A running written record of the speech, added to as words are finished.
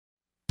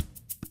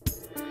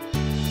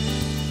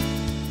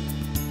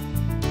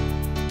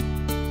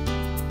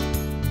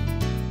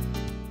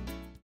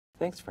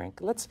Thanks, Frank.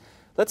 Let's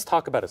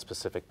talk about a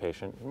specific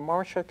patient.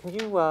 Marcia, can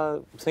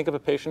you think of a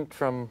patient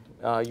from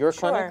your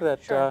clinic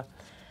that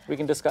we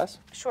can discuss?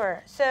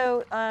 Sure.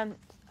 So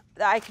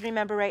I can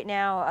remember right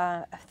now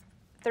a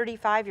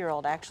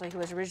 35-year-old actually who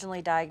was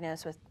originally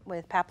diagnosed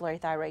with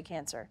papillary thyroid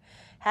cancer,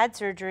 had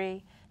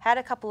surgery, had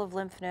a couple of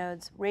lymph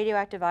nodes,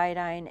 radioactive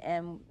iodine,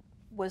 and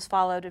was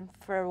followed, and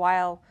for a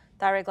while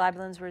thyroid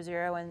globulins were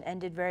 0 and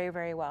did very,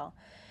 very well.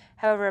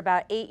 However,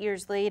 about 8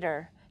 years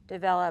later,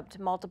 developed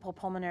multiple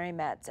pulmonary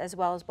mets as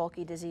well as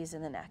bulky disease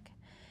in the neck.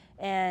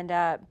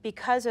 And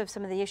because of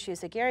some of the issues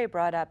that Gary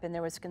brought up, and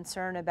there was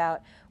concern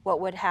about what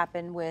would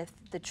happen with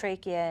the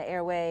trachea,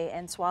 airway,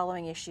 and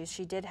swallowing issues,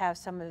 she did have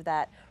some of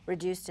that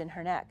reduced in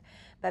her neck.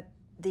 But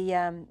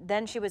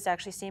then she was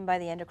actually seen by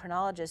the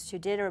endocrinologist who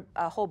did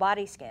a whole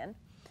body scan,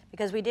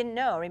 because we didn't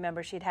know.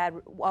 Remember, she'd had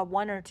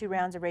 1 or 2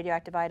 rounds of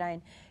radioactive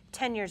iodine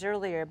 10 years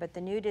earlier, but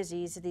the new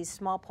disease, these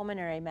small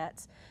pulmonary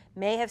mets,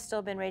 may have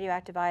still been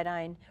radioactive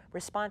iodine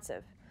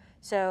responsive.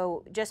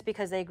 So just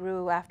because they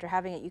grew after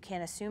having it, you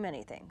can't assume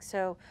anything.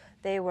 So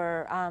they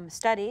were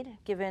studied,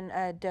 given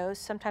a dose,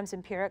 sometimes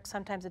empiric,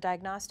 sometimes a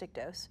diagnostic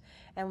dose,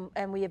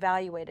 and we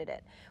evaluated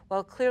it.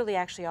 Well, clearly,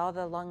 actually, all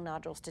the lung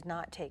nodules did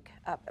not take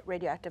up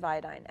radioactive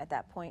iodine at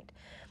that point.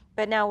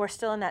 But now we're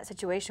still in that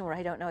situation where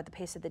I don't know at the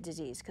pace of the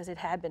disease, because it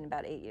had been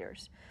about 8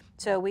 years.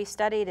 So we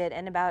studied it,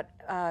 and about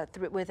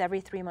with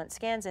every 3-month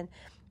scans, and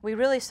we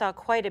really saw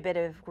quite a bit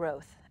of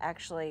growth,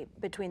 actually,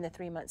 between the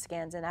 3-month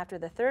scans. And after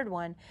the 3rd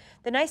one,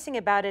 the nice thing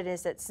about it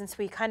is that since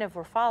we kind of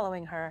were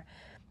following her,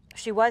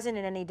 she wasn't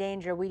in any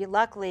danger. We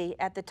luckily,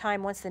 at the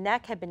time, once the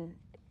neck had been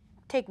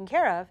taken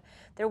care of,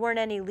 there weren't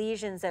any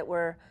lesions that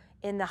were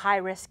in the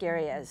high-risk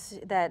areas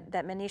that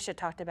Manisha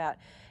talked about.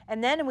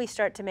 And then we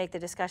start to make the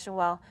discussion,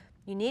 well,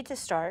 you need to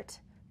start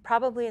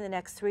probably in the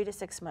next 3 to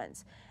 6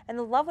 months. And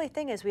the lovely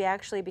thing is we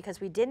actually, because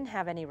we didn't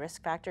have any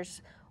risk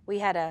factors, we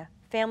had a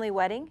family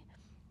wedding,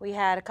 we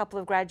had a couple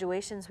of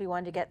graduations we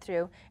wanted to get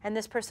through, and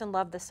this person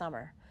loved the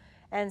summer.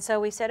 And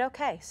so we said,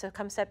 okay, so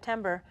come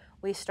September,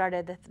 we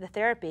started the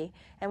therapy,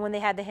 and when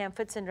they had the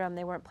hand-foot syndrome,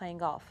 they weren't playing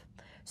golf.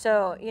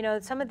 So, you know,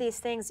 some of these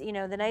things, you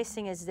know, the nice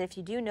thing is that if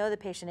you do know the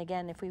patient,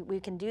 again, if we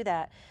can do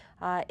that,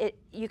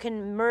 you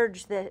can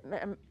merge the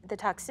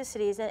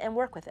toxicities and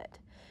work with it.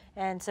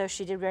 And so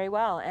she did very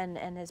well, and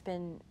has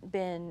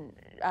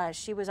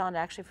she was on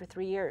actually for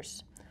 3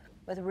 years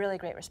with a really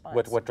great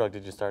response. What drug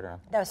did you start her on?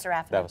 That was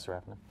sorafenib. That was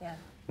sorafenib. Yeah.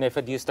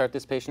 Nefa, do you start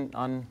this patient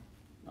on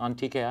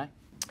TKI?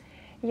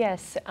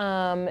 Yes,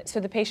 so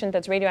the patient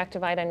that's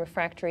radioactive iodine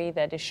refractory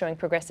that is showing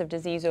progressive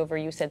disease over,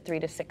 you said, 3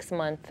 to 6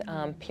 month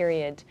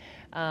period,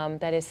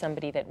 that is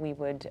somebody that we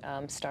would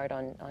start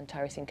on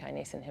tyrosine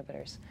kinase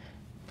inhibitors.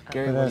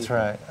 Gary, that's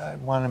right. I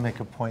want to make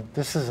a point.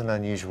 This is an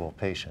unusual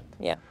patient.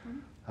 Yeah.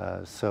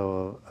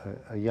 So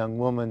a young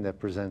woman that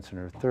presents in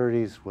her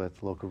 30s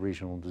with local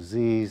regional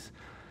disease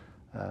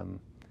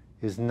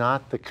is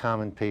not the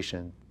common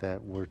patient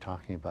that we're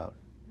talking about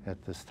at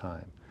this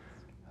time.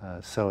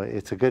 So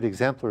it's a good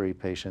exemplary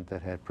patient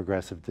that had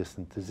progressive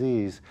distant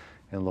disease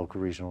and local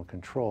regional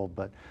control,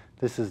 but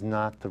this is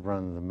not the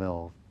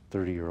run-of-the-mill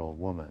 30-year-old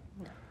woman.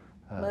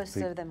 No. Most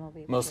of them will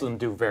be. Most of them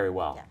do very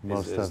well. Yeah.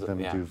 Most of them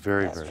do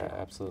very, very well.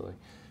 Absolutely.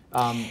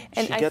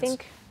 And I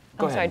think,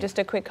 I'm sorry, just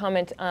a quick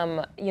comment,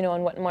 you know,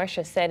 on what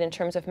Marcia said in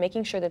terms of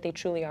making sure that they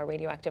truly are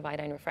radioactive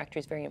iodine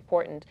refractory is very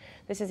important.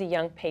 This is a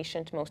young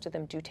patient. Most of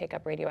them do take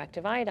up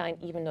radioactive iodine,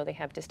 even though they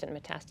have distant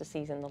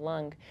metastases in the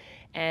lung.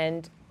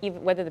 And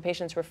even whether the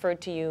patient's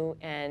referred to you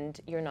and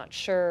you're not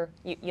sure,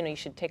 you know, you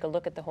should take a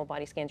look at the whole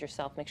body scans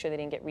yourself, make sure they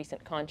didn't get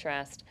recent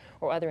contrast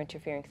or other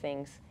interfering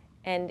things.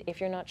 And if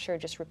you're not sure,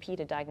 just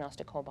repeat a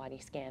diagnostic whole body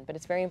scan. But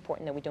it's very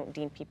important that we don't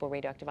deem people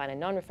radioactive iodine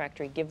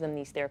non-refractory, give them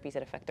these therapies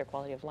that affect their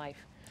quality of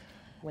life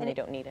when they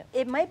don't need it.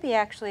 It might be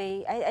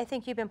actually, I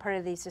think you've been part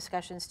of these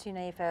discussions too,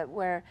 Nefa,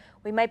 where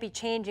we might be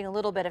changing a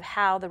little bit of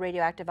how the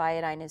radioactive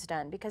iodine is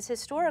done. Because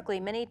historically,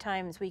 many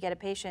times we get a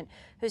patient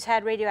who's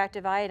had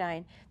radioactive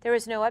iodine, there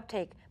was no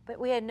uptake, but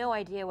we had no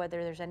idea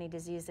whether there's any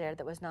disease there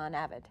that was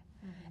non-avid.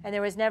 And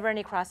there was never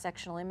any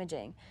cross-sectional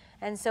imaging.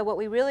 And so what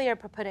we really are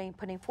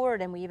putting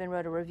forward, and we even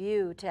wrote a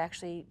review to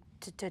actually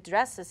to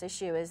address this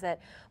issue, is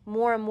that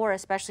more and more,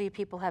 especially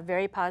people have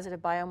very positive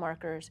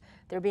biomarkers,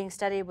 they're being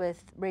studied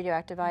with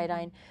radioactive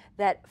iodine,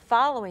 that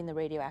following the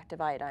radioactive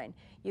iodine,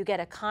 you get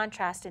a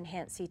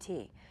contrast-enhanced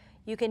CT.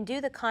 You can do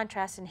the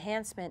contrast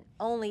enhancement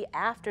only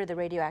after the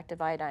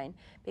radioactive iodine,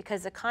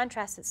 because the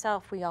contrast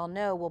itself, we all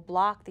know, will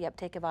block the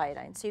uptake of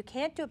iodine. So you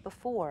can't do it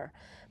before,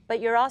 but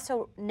you're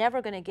also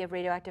never going to give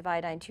radioactive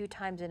iodine 2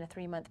 times in a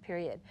 3-month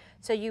period.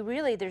 So you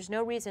really, there's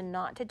no reason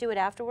not to do it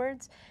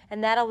afterwards,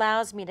 and that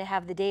allows me to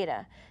have the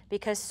data,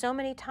 because so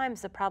many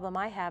times the problem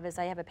I have is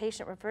I have a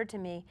patient referred to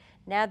me,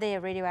 now they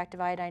have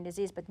radioactive iodine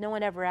disease, but no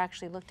one ever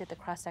actually looked at the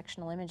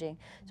cross-sectional imaging.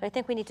 So I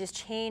think we need to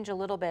change a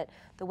little bit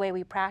the way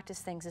we practice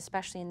things,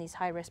 especially in these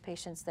high-risk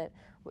patients that,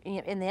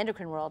 in the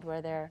endocrine world,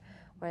 where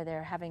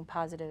they're having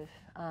positive,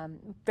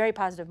 very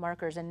positive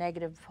markers and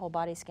negative whole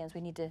body scans. We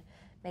need to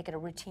make it a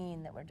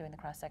routine that we're doing the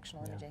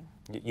cross-sectional imaging.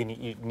 You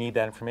need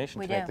that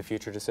information to make the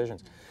future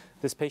decisions.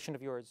 This patient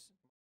of yours